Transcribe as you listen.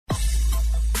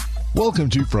Welcome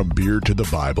to From Beer to the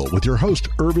Bible with your host,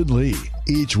 Ervin Lee.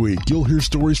 Each week, you'll hear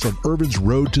stories from Ervin's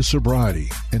road to sobriety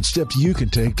and steps you can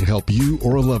take to help you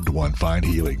or a loved one find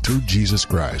healing through Jesus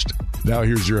Christ. Now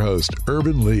here's your host,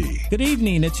 Ervin Lee. Good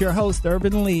evening. It's your host,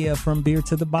 Ervin Lee of From Beer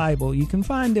to the Bible. You can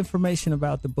find information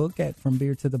about the book at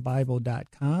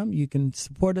FromBeerToTheBible.com. You can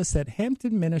support us at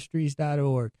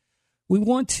HamptonMinistries.org. We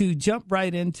want to jump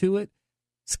right into it.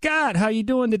 Scott, how you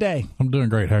doing today? I'm doing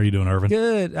great. How are you doing, Ervin?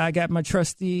 Good. I got my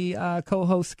trusty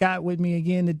co-host Scott with me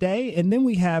again today. And then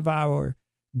we have our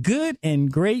good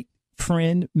and great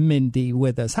friend Mindy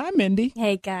with us. Hi, Mindy.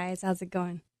 Hey, guys. How's it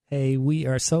going? Hey, we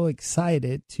are so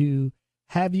excited to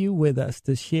have you with us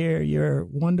to share your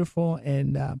wonderful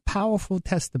and powerful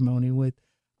testimony with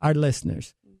our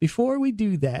listeners. Before we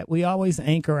do that, we always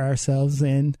anchor ourselves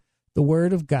in the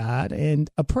Word of God and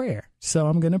a prayer. So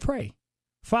I'm going to pray.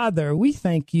 Father, we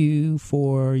thank you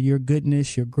for your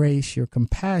goodness, your grace, your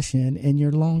compassion, and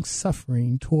your long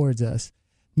suffering towards us.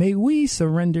 May we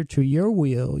surrender to your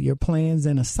will, your plans,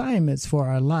 and assignments for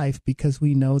our life because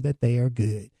we know that they are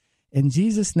good. In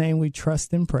Jesus' name we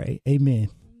trust and pray.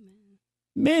 Amen.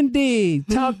 Mindy,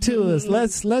 talk to us.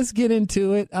 Let's get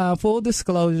into it. Full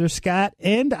disclosure, Scott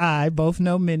and I both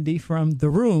know Mindy from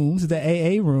the rooms, the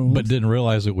AA rooms. But didn't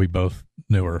realize that we both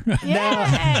knew her.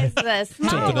 Yes, the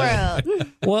small world.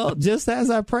 Well, just as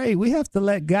I pray, we have to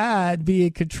let God be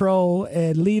in control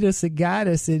and lead us and guide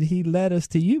us, and he led us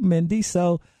to you, Mindy.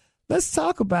 So let's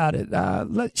talk about it.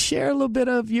 Let's share a little bit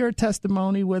of your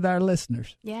testimony with our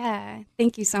listeners. Yeah,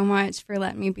 thank you so much for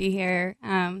letting me be here.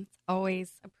 It's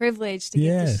always a privilege to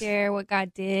get to share what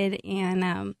God did.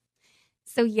 And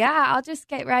so, yeah, I'll just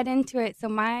get right into it. So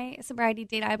my sobriety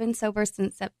date, I've been sober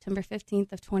since September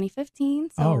 15th of 2015.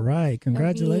 So all right.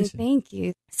 Congratulations. Thank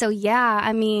you. So, yeah,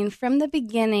 I mean, from the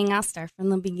beginning, I'll start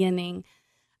from the beginning.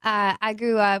 I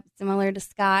grew up similar to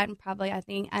Scott and probably,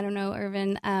 I don't know,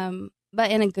 Ervin, but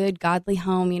in a good, godly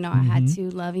home. You know, I had two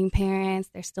loving parents.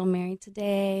 They're still married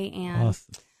today. And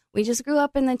Awesome. We just grew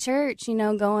up in the church, you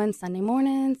know, going Sunday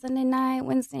morning, Sunday night,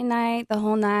 Wednesday night, the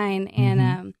whole nine.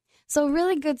 And so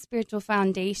really good spiritual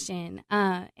foundation.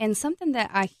 And something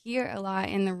that I hear a lot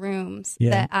in the rooms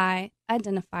that I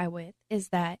identify with is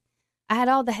that I had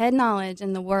all the head knowledge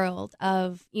in the world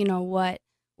of, you know, what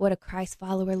a Christ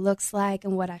follower looks like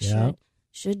and what I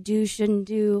should do, shouldn't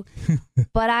do.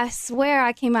 But I swear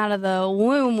I came out of the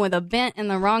womb with a bent in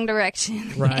the wrong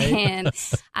direction. Right. And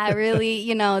I really,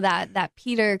 you know, that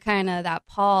Peter kind of, that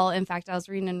Paul, in fact, I was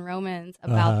reading in Romans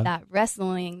about that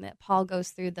wrestling that Paul goes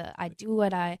through, I do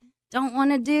what I don't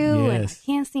want to do and I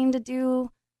can't seem to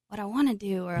do what I want to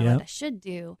do or what I should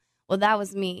do. Well, that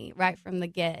was me right from the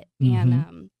get.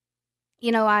 And,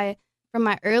 you know, I, from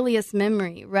my earliest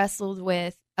memory, wrestled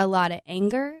with a lot of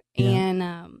anger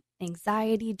and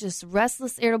anxiety, just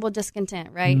restless, irritable discontent,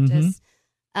 right? Just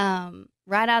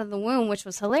right out of the womb, which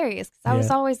was hilarious because I was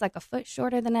always like a foot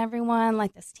shorter than everyone,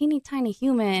 like this teeny tiny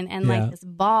human and like this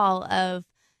ball of,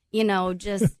 you know,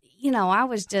 just, you know, I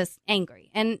was just angry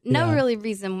and no really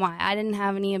reason why. I didn't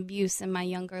have any abuse in my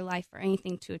younger life or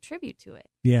anything to attribute to it.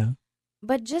 Yeah.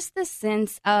 But just the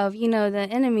sense of, you know, the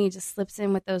enemy just slips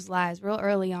in with those lies real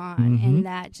early on and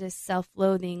that just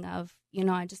self-loathing of, you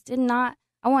know,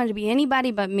 I wanted to be anybody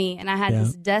but me, and I had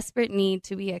this desperate need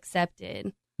to be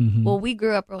accepted. Well, we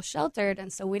grew up real sheltered,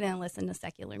 and so we didn't listen to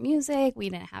secular music. We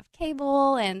didn't have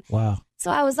cable, and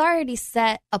so I was already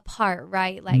set apart,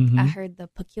 right? Like I heard the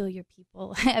peculiar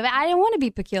people. I didn't want to be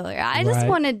peculiar. I just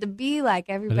wanted to be like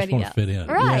everybody else. Fit in.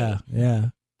 Right. Yeah.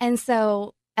 And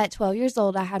so at 12 years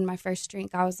old, I had my first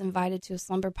drink. I was invited to a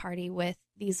slumber party with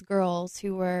these girls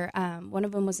who were, one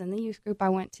of them was in the youth group I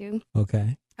went to.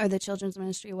 Okay. Or the children's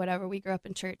ministry, whatever. We grew up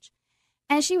in church.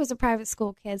 And she was a private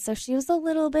school kid, so she was a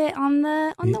little bit on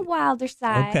the wilder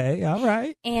side. Okay, all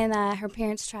right. And her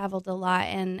parents traveled a lot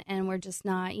and were just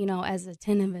not, you know, as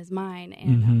attentive as mine.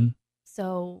 And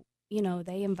so, you know,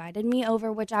 they invited me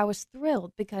over, which I was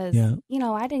thrilled because, you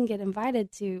know, I didn't get invited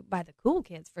by the cool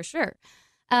kids for sure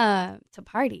to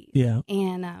parties. Yeah.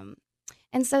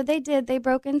 And so they did. They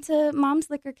broke into Mom's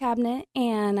liquor cabinet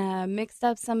and mixed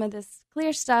up some of this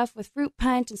clear stuff with fruit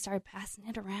punch and started passing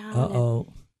it around. And,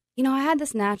 you know, I had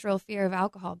this natural fear of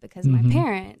alcohol because my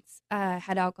parents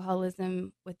had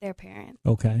alcoholism with their parents.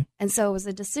 Okay. And so it was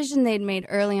a decision they'd made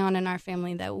early on in our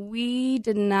family that we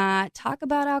did not talk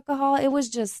about alcohol. It was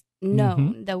just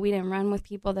known that we didn't run with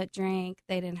people that drank.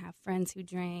 They didn't have friends who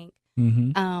drank.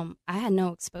 I had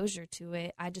no exposure to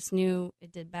it. I just knew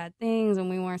it did bad things and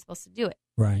we weren't supposed to do it.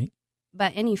 Right.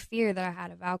 But any fear that I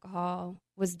had of alcohol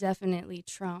was definitely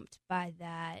trumped by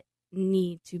that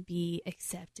need to be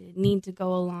accepted, need to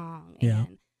go along. Yeah.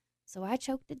 And So I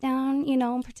choked it down,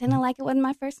 and pretended like it wasn't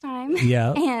my first time.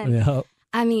 Yeah. And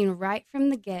I mean, right from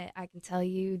the get, I can tell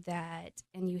you that,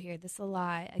 and you hear this a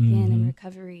lot, again, in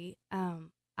recovery,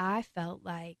 I felt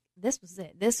like this was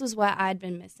it. This was what I'd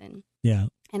been missing. Yeah.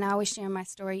 And I always share my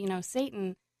story.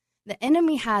 Satan, the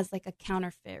enemy has like a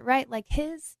counterfeit, right? Like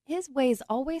his ways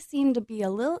always seem to be a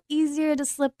little easier to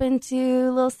slip into,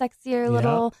 a little sexier,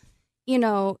 little,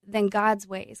 than God's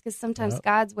ways. Because sometimes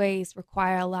God's ways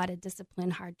require a lot of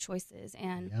discipline, hard choices.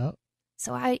 And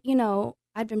so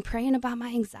I'd been praying about my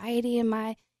anxiety and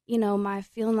my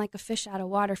feeling like a fish out of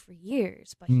water for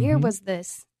years. But here was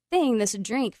this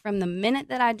drink. From the minute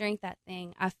that I drank that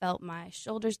thing, I felt my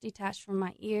shoulders detached from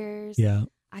my ears. Yeah.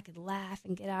 I could laugh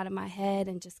and get out of my head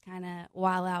and just kind of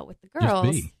wild out with the girls.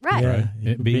 Just be. Right.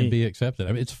 Yeah, be accepted.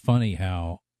 I mean, it's funny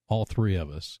how all three of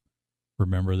us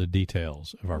remember the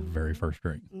details of our very first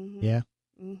drink. Yeah.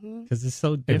 Because it's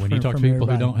so different. And when you talk to people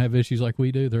who don't have issues like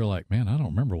we do, they're like, man, I don't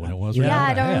remember when it was. Yeah,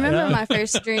 I don't remember my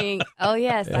first drink. Oh,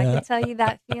 yes, I can tell you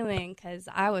that feeling because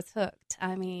I was hooked.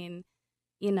 I mean,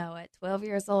 at 12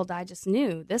 years old, I just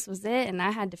knew this was it, and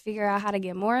I had to figure out how to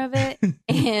get more of it.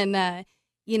 And,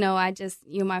 I just,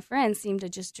 my friends seemed to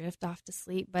just drift off to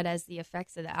sleep. But as the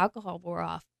effects of the alcohol wore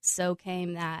off, so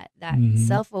came that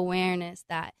self-awareness,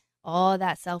 that all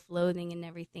that self-loathing and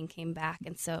everything came back.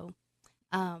 And so,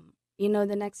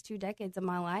 the next 2 decades of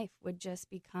my life would just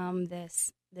become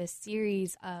this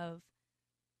series of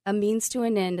a means to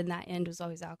an end, and that end was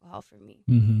always alcohol for me.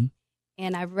 Mm-hmm.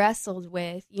 And I wrestled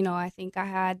with, I think I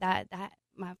had that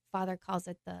my father calls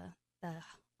it the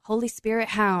Holy Spirit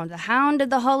hound, the hound of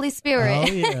the Holy Spirit.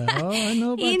 Oh, yeah. Oh, I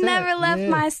know about He that. never left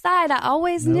my side. I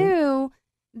always knew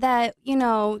that,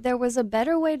 there was a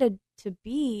better way to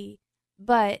be.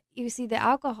 But you see, the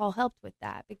alcohol helped with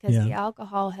that because the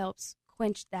alcohol helps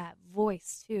quench that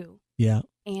voice too. Yeah.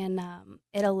 And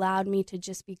it allowed me to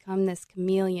just become this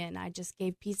chameleon. I just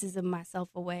gave pieces of myself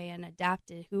away and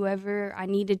adapted whoever I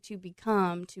needed to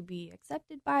become to be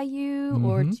accepted by you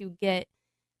or to get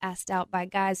asked out by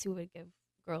guys who would give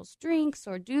girls drinks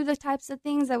or do the types of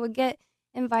things that would get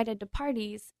invited to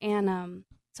parties. And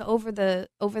so over the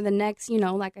next,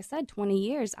 like I said, 20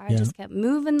 years, I just kept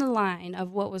moving the line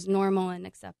of what was normal and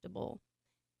acceptable.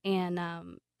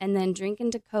 And then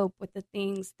drinking to cope with the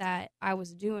things that I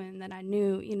was doing that I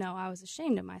knew, I was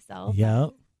ashamed of myself. Yeah.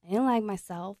 I didn't like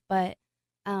myself, but,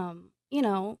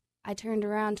 I turned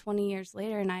around 20 years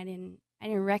later and I didn't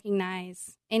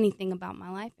recognize anything about my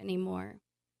life anymore.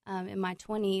 In my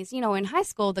 20s, in high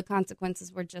school, the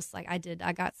consequences were just like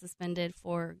I got suspended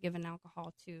for giving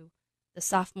alcohol to the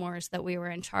sophomores that we were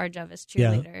in charge of as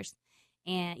cheerleaders.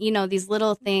 And, these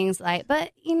little things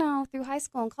but, through high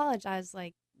school and college, I was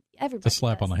like, everybody It's a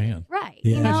slap on the hand. Right.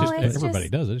 Yeah. Everybody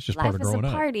does it. It's just part of growing up.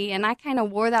 Life is a party. And I kind of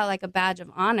wore that like a badge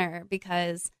of honor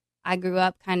because I grew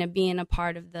up kind of being a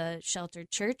part of the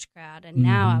sheltered church crowd. And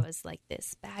now I was like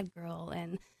this bad girl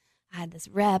and I had this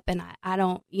rep and I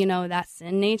don't, that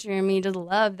sin nature in me to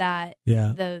love that,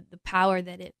 the power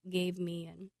that it gave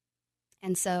me.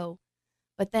 And so,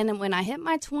 but then when I hit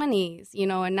my 20s,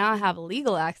 and now I have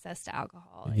legal access to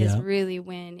alcohol is really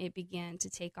when it began to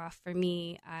take off for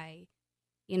me. I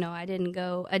didn't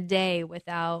go a day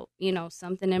without,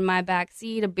 something in my back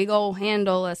seat, a big old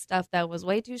handle of stuff that was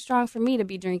way too strong for me to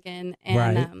be drinking.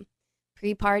 And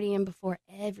pre-partying before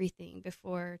everything,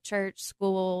 before church,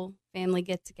 school, family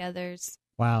get-togethers.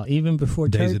 Wow, even before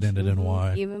days church? Days it ended in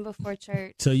Y. Even before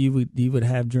church. So you would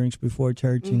have drinks before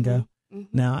church and go?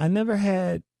 Now, I never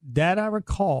had, that I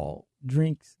recall,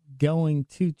 drinks going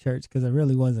to church because I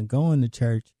really wasn't going to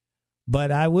church.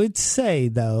 But I would say,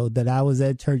 though, that I was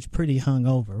at church pretty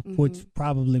hungover, which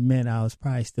probably meant I was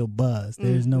probably still buzzed.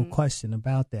 There's no question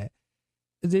about that.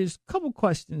 There's a couple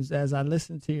questions as I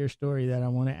listen to your story that I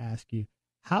want to ask you.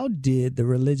 How did the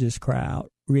religious crowd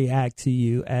react to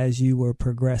you as you were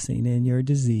progressing in your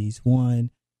disease,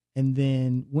 one? And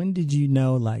then when did you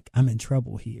know, like, I'm in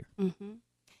trouble here?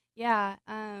 Yeah,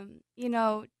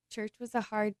 church was a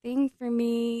hard thing for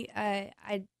me. I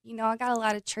got a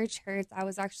lot of church hurts. I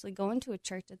was actually going to a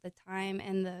church at the time,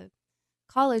 and the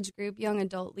college group, young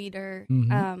adult leader,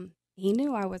 he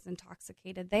knew I was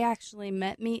intoxicated. They actually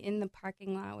met me in the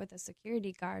parking lot with a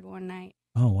security guard one night.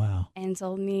 Oh, wow. And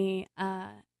told me,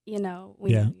 when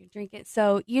you drink it.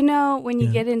 So, when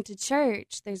you get into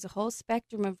church, there's a whole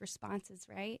spectrum of responses,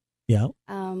 right? Yeah.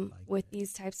 With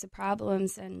these types of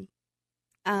problems. And,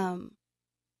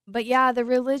 but yeah, the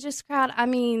religious crowd, I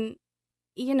mean,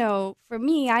 for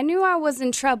me, I knew I was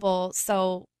in trouble.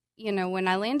 So, when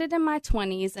I landed in my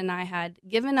 20s and I had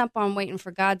given up on waiting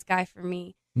for God's guy for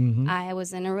me, I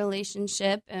was in a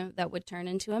relationship that would turn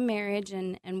into a marriage,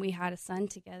 and we had a son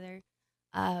together.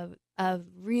 a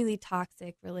really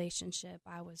toxic relationship.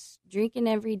 I was drinking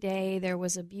every day. There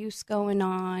was abuse going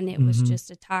on. It was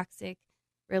just a toxic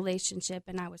relationship,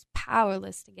 and I was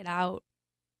powerless to get out.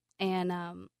 And,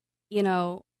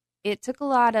 it took a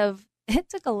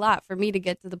lot for me to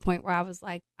get to the point where I was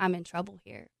like, I'm in trouble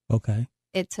here. Okay.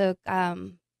 It took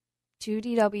 2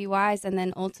 DWIs and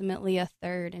then ultimately a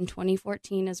third. In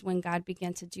 2014 is when God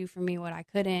began to do for me what I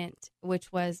couldn't,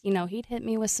 which was, he'd hit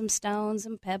me with some stones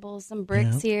and pebbles, some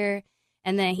bricks here,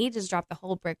 and then he just dropped the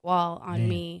whole brick wall on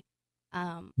me.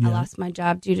 I lost my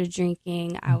job due to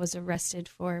drinking. I was arrested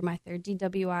for my third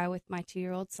DWI with my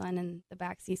 2-year-old son in the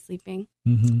backseat sleeping.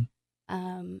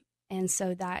 And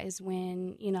so that is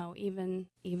when, even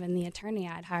the attorney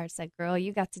I'd hired said, girl,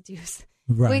 you got to do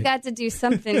we got to do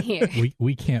something here.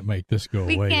 We can't make this go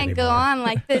away. We can't anymore. go on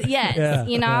like this. Yes.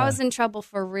 I was in trouble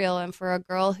for real. And for a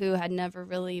girl who had never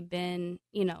really been,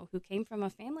 who came from a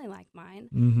family like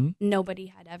mine, nobody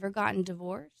had ever gotten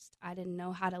divorced. I didn't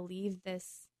know how to leave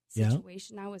this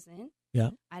situation I was in. Yeah.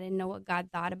 I didn't know what God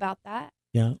thought about that.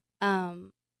 Yeah.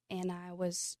 And I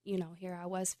was, here I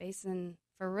was facing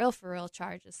for real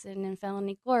charges, sitting in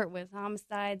felony court with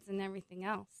homicides and everything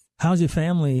else. How's your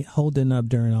family holding up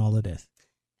during all of this?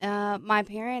 My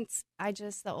parents,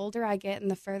 the older I get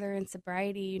and the further in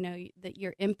sobriety, that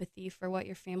your empathy for what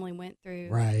your family went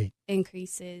through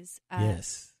increases.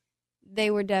 Yes. They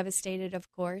were devastated,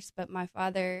 of course, but my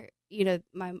father,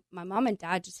 my mom and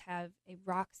dad just have a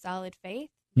rock solid faith.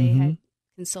 They had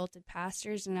consulted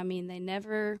pastors, and they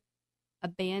never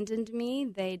abandoned me.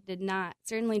 They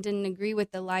certainly didn't agree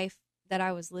with the life that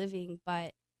I was living,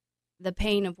 but the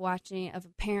pain of a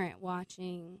parent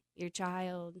watching your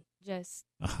child just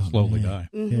slowly die,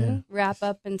 wrap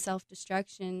up in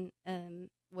self-destruction,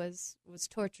 was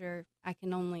torture. I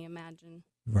can only imagine.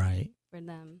 Right. For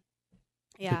them.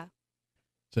 Yeah.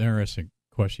 It's an interesting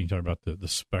question. You talk about the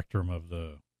spectrum of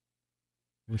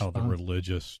how the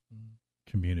religious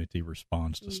community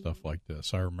responds to stuff like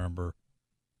this. I remember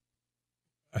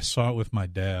I saw it with my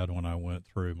dad when I went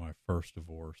through my first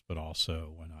divorce, but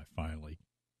also when I finally,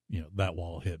 that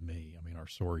wall hit me. Our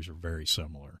stories are very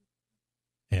similar,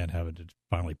 and having to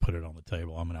finally put it on the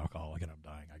table. I'm an alcoholic and I'm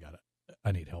dying.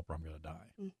 I need help or I'm going to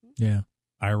die. Yeah.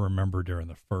 I remember during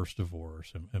the first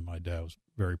divorce, and my dad was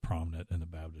very prominent in the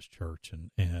Baptist church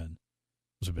and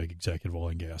was a big executive oil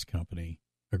and gas company.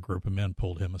 A group of men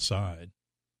pulled him aside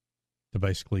to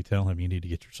basically tell him, you need to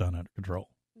get your son under control.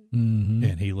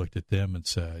 And he looked at them and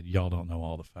said, y'all don't know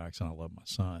all the facts, and I love my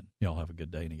son. Y'all have a good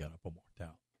day. And he got up and walked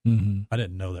out. I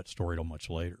didn't know that story till much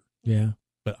later. Yeah.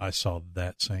 But I saw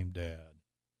that same dad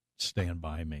stand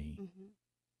by me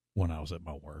when I was at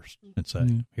my worst and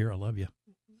say, here, I love you.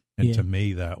 And to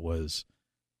me, that was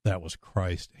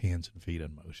Christ, hands and feet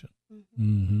in motion.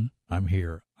 I'm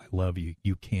here. I love you.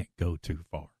 You can't go too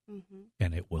far,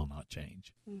 and it will not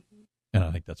change. And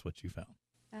I think that's what you found.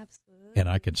 Absolutely. And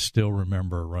I can still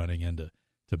remember running into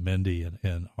Mindy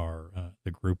and our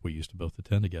the group we used to both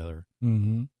attend together.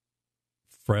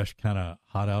 Fresh, kind of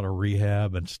hot out of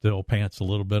rehab, and still pants a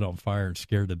little bit on fire and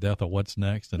scared to death of what's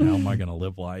next and how am I going to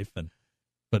live life.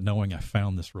 But knowing I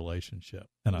found this relationship,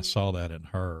 and I saw that in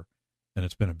her, and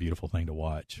it's been a beautiful thing to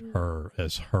watch her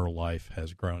as her life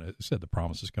has grown. It said the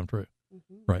promises come true,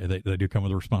 right? They do come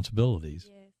with responsibilities,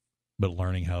 but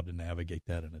learning how to navigate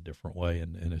that in a different way,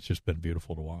 and it's just been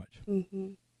beautiful to watch.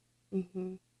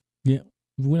 Yeah.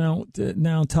 Well,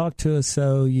 now talk to us.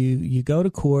 So you go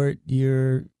to court,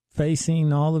 you're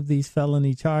facing all of these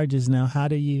felony charges. Now, how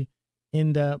do you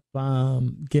end up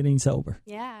getting sober?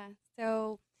 Yeah.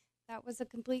 So that was a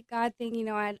complete God thing.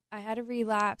 I had a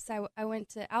relapse. I went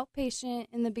to outpatient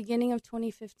in the beginning of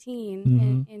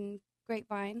 2015 in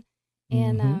Grapevine,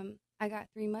 and I got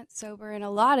 3 months sober and a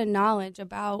lot of knowledge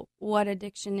about what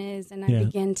addiction is, and I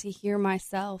began to hear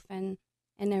myself and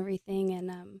everything.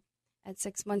 And at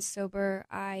 6 months sober,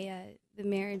 the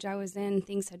marriage I was in,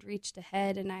 things had reached a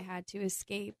head, and I had to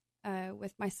escape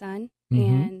with my son,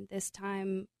 and this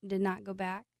time did not go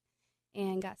back.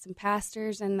 And got some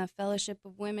pastors and the fellowship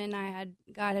of women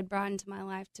God had brought into my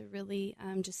life to really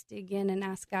just dig in and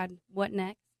ask God what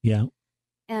next. Yeah.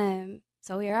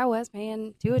 So here I was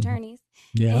paying 2 attorneys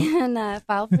and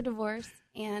filed for divorce.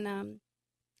 And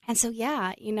so,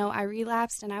 I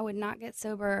relapsed, and I would not get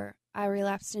sober. I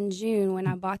relapsed in June when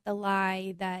I bought the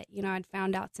lie that, I'd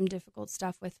found out some difficult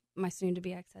stuff with my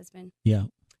soon-to-be ex-husband. Yeah.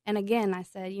 And again, I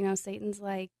said, Satan's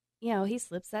like, he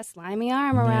slips that slimy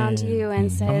arm around you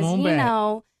and says,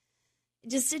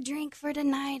 just a drink for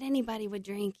tonight. Anybody would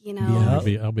drink,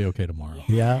 I'll be okay tomorrow.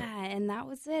 Yeah. And that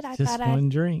was it. I just thought one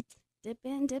drink. dip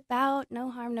in, dip out, no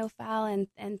harm, no foul.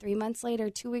 And 3 months later,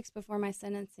 2 weeks before my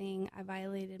sentencing, I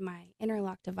violated my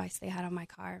interlock device they had on my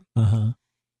car.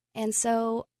 And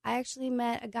so I actually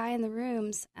met a guy in the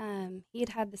rooms. He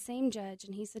had the same judge,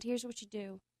 and he said, here's what you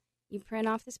do. You print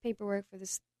off this paperwork for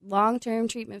this long-term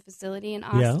treatment facility in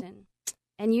Austin,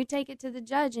 and you take it to the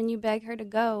judge, and you beg her to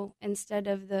go instead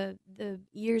of the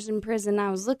years in prison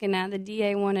I was looking at. The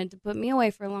DA wanted to put me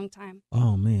away for a long time.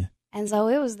 Oh, man. And so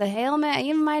it was the Hail Mary.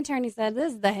 Even my attorney said,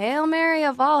 this is the Hail Mary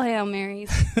of all Hail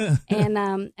Marys.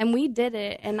 And we did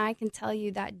it. And I can tell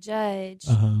you that judge,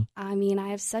 I mean, I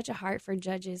have such a heart for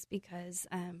judges because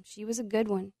she was a good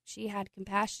one. She had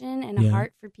compassion and a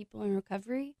heart for people in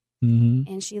recovery.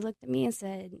 And she looked at me and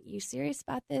said, you serious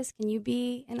about this? Can you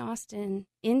be in Austin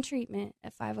in treatment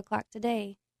at 5 o'clock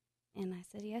today? And I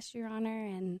said, yes, Your Honor.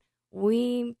 And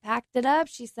we packed it up.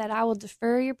 She said, I will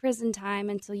defer your prison time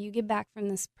until you get back from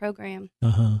this program.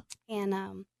 And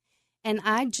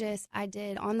I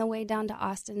did on the way down to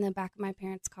Austin, in the back of my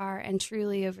parents' car, and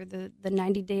truly over the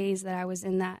 90 days that I was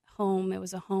in that home, it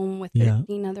was a home with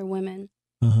 13 other women,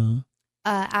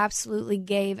 absolutely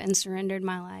gave and surrendered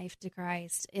my life to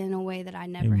Christ in a way that I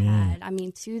never had. I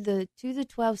mean, to the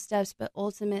 12 steps, but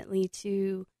ultimately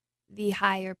to the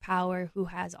higher power who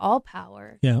has all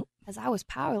power. Because I was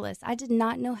powerless. I did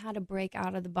not know how to break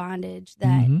out of the bondage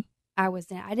that I was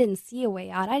in. I didn't see a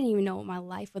way out. I didn't even know what my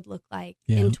life would look like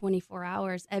in 24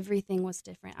 hours. Everything was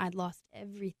different. I'd lost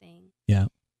everything.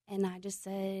 And I just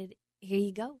said, here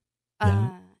you go.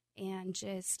 And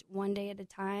just one day at a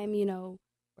time, you know,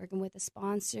 working with a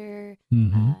sponsor.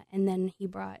 And then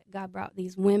God brought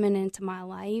these women into my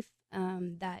life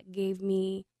that gave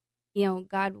me, you know,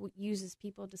 God uses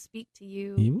people to speak to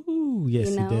you. Ooh, yes,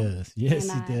 you know? He does. Yes,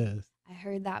 and he does. I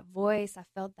heard that voice. I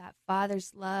felt that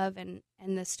Father's love. And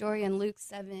the story in Luke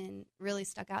 7 really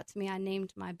stuck out to me. I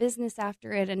named my business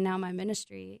after it and now my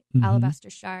ministry, Alabaster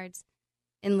Shards.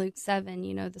 In Luke 7,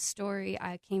 you know, the story,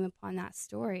 I came upon that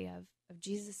story of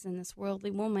Jesus and this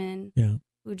worldly woman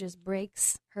who just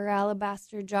breaks her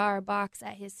alabaster jar box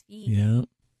at his feet.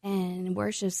 And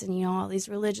worships, and, you know, all these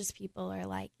religious people are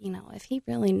like, you know, if he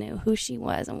really knew who she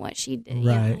was and what she did, you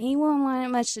know, he wouldn't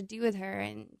want much to do with her.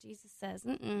 And Jesus says,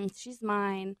 she's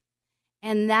mine.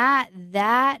 And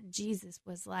that Jesus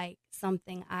was like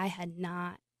something I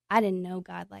didn't know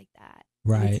God like that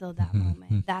until that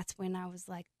moment. That's when I was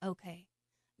like, okay,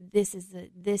 this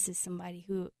is somebody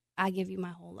who I give you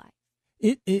my whole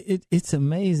life. It's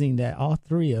amazing that all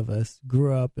three of us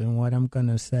grew up in what I'm going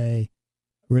to say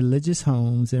religious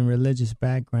homes and religious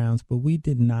backgrounds, but we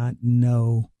did not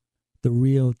know the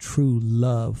real true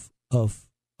love of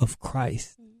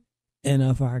Christ and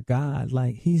of our God.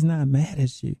 Like, he's not mad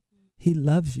at you. He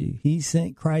loves you. He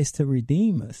sent Christ to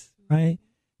redeem us, right?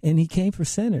 And he came for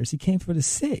sinners. He came for the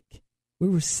sick. We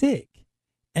were sick.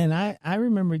 And I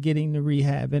remember getting to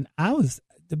rehab, and I was,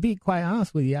 to be quite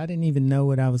honest with you, I didn't even know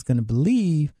what I was going to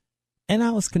believe. And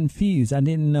I was confused. I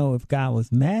didn't know if God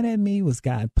was mad at me. Was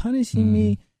God punishing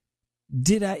me?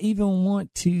 Did I even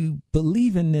want to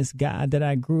believe in this God that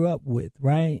I grew up with,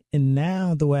 right? And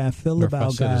now the way I feel about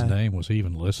God. If I said his name, was he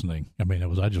even listening? I mean,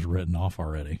 was I just written off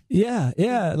already?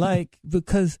 Yeah. Like,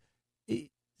 because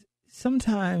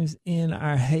sometimes in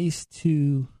our haste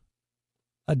to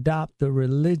adopt the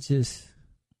religious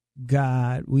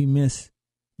God, we miss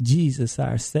Jesus,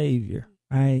 our Savior,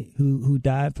 right? Who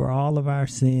died for all of our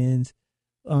sins.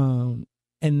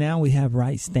 And now we have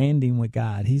right standing with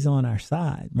God. He's on our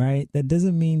side, right? That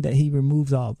doesn't mean that he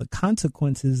removes all the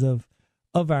consequences of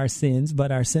our sins,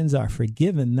 but our sins are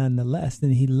forgiven nonetheless.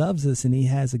 And he loves us, and he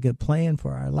has a good plan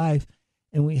for our life.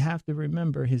 And we have to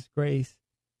remember his grace,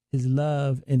 his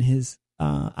love, and his,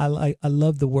 I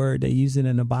love the word, they use it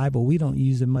in the Bible. We don't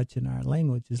use it much in our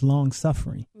language. It's long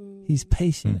suffering. He's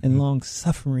patient and long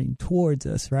suffering towards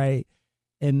us, right?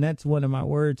 And that's one of my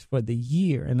words for the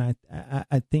year. And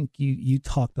I think you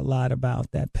talked a lot about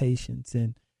that patience.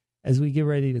 And as we get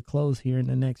ready to close here in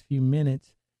the next few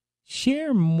minutes,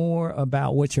 share more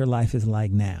about what your life is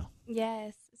like now.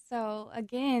 Yes. So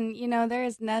again, you know, there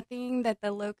is nothing that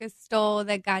the locust stole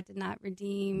that God did not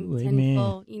redeem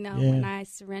tenfold. You know, when I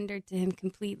surrendered to him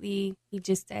completely, he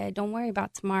just said, don't worry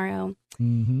about tomorrow.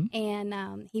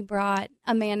 And he brought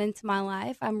a man into my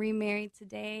life. I'm remarried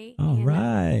today. All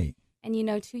right. And, you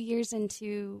know, 2 years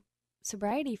into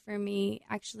sobriety for me,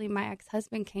 actually, my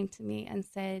ex-husband came to me and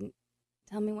said,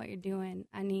 tell me what you're doing.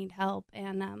 I need help.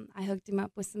 And I hooked him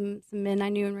up with some men I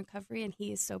knew in recovery, and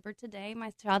he is sober today.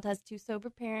 My child has 2 sober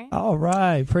parents. All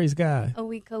right. Praise God.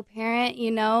 We co-parent,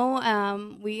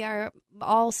 we are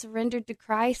all surrendered to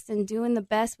Christ and doing the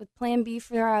best with plan B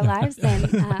for our lives.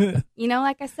 And,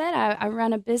 like I said, I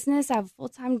run a business. I have a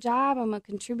full-time job. I'm a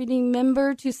contributing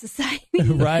member to society.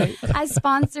 Right. I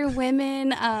sponsor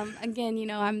women. Again,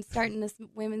 I'm starting this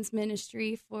women's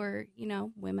ministry for,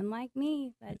 women like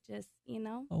me that just,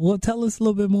 Well, tell us a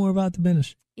little bit more about the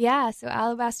ministry. Yeah, so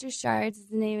Alabaster Shards is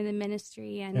the name of the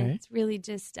ministry, and it's really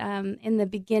just in the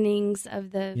beginnings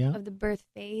of the birth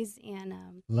phase, and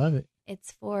love it.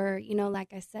 It's for,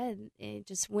 like I said,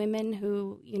 just women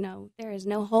who, there is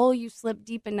no hole you slip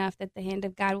deep enough that the hand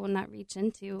of God will not reach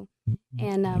into,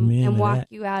 and walk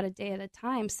you out a day at a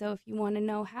time. So if you want to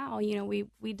know how,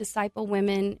 we disciple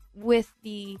women with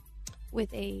a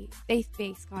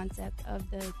faith-based concept of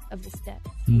the steps.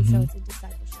 And so it's a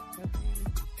discipleship program.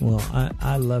 Well,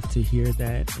 I love to hear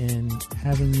that, and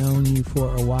having known you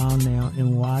for a while now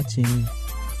and watching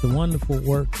the wonderful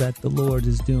work that the Lord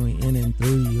is doing in and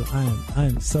through you, I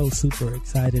am so super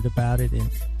excited about it, and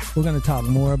we're going to talk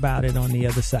more about it on the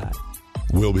other side.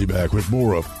 We'll be back with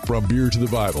more of From Beer to the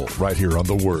Bible right here on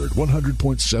The Word,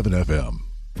 100.7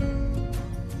 FM.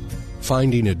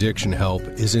 Finding addiction help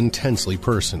is intensely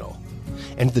personal,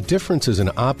 and the differences in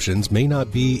options may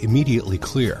not be immediately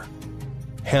clear.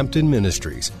 Hampton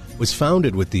Ministries was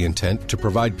founded with the intent to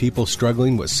provide people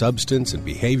struggling with substance and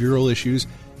behavioral issues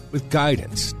with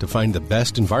guidance to find the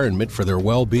best environment for their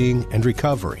well-being and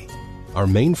recovery. Our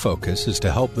main focus is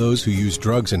to help those who use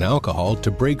drugs and alcohol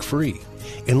to break free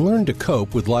and learn to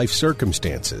cope with life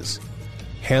circumstances.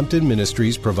 Hampton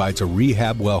Ministries provides a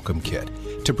rehab welcome kit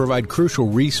to provide crucial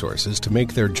resources to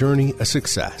make their journey a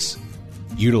success.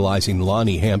 Utilizing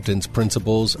Lonnie Hampton's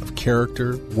principles of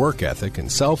character, work ethic,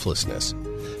 and selflessness,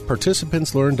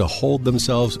 participants learn to hold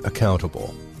themselves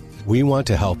accountable. We want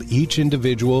to help each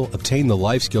individual obtain the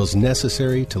life skills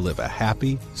necessary to live a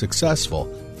happy, successful,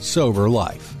 sober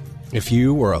life. If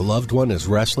you or a loved one is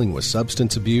wrestling with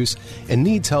substance abuse and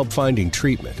needs help finding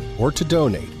treatment or to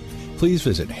donate, please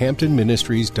visit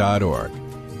hamptonministries.org.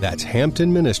 That's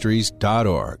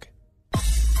hamptonministries.org.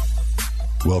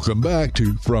 Welcome back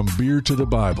to From Beer to the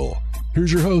Bible.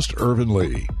 Here's your host, Ervin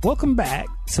Lee. Welcome back.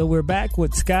 So we're back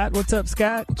with Scott. What's up,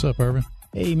 Scott? What's up, Ervin?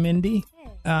 Hey, Mindy.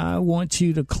 I want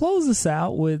you to close us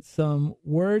out with some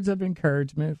words of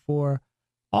encouragement for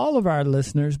all of our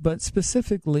listeners, but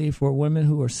specifically for women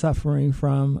who are suffering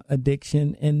from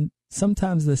addiction and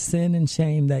sometimes the sin and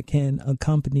shame that can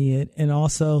accompany it, and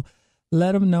also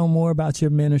let them know more about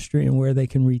your ministry and where they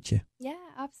can reach you. Yeah,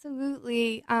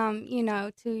 absolutely.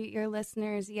 To your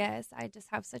listeners, yes, I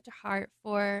just have such a heart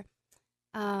for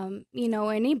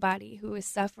anybody who is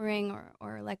suffering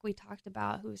or like we talked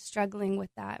about, who's struggling with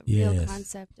that real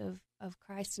concept of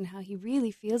Christ and how he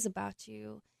really feels about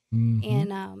you,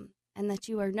 and that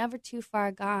you are never too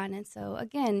far gone. And so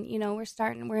again,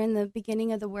 we're in the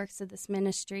beginning of the works of this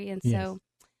ministry. And so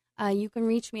you can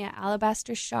reach me at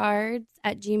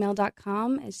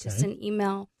alabastershards@gmail.com. It's just an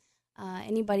email.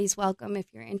 Anybody's welcome if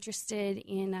you're interested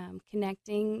in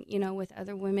connecting, with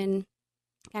other women,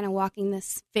 kind of walking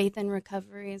this faith and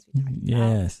recovery as we talked about.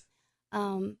 Yes.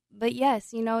 But yes,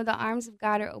 the arms of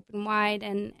God are open wide,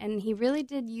 and he really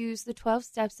did use the 12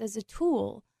 steps as a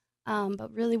tool.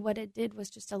 But really what it did was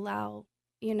just allow,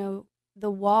 the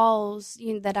walls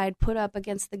that I'd put up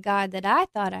against the God that I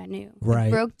thought I knew. Right.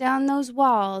 It broke down those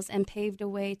walls and paved a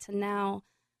way to now,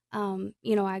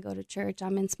 I go to church,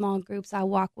 I'm in small groups, I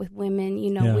walk with women,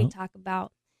 we talk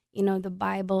about, the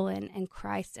Bible and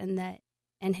Christ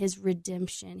and his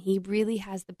redemption. He really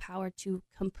has the power to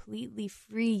completely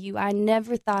free you. I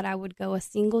never thought I would go a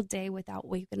single day without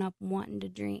waking up wanting to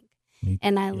drink.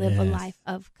 And I live a life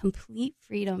of complete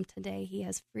freedom today. He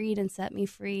has freed and set me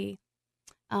free.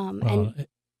 And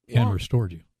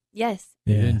restored you. Yes.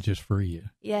 He didn't just free you.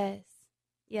 Yes.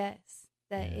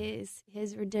 That is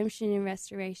his redemption and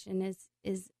restoration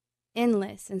is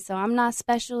endless. And so I'm not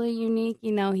special or unique.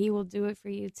 He will do it for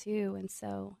you too. And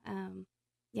so,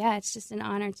 it's just an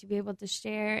honor to be able to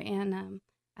share. And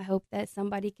I hope that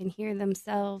somebody can hear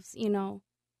themselves,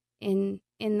 in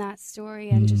that story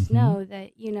and just know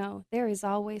that, there is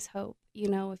always hope.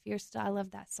 If you're still, I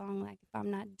love that song, like, if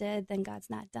I'm not dead, then God's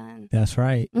not done. That's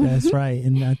right. That's right.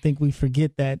 And I think we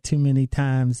forget that too many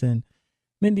times. And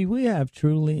Mindy, we have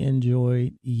truly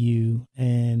enjoyed you,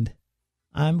 and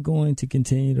I'm going to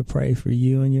continue to pray for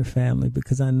you and your family,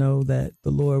 because I know that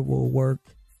the Lord will work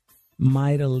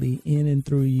mightily in and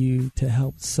through you to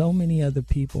help so many other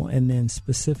people, and then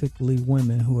specifically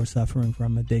women who are suffering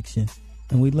from addiction.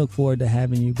 And we look forward to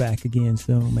having you back again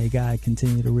soon. May God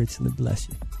continue to richly bless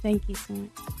you. Thank you so much.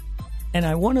 And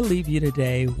I want to leave you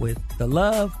today with the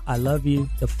love, I love you,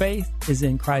 the faith is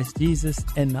in Christ Jesus,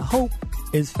 and the hope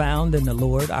is found in the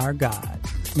Lord our God.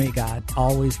 May God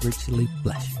always richly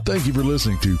bless you. Thank you for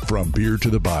listening to From Beer to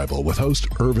the Bible with host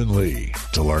Ervin Lee.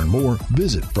 To learn more,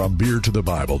 visit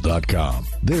FromBeerToTheBible.com.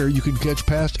 There you can catch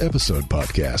past episode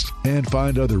podcasts and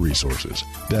find other resources.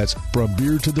 That's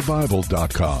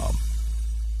FromBeerToTheBible.com.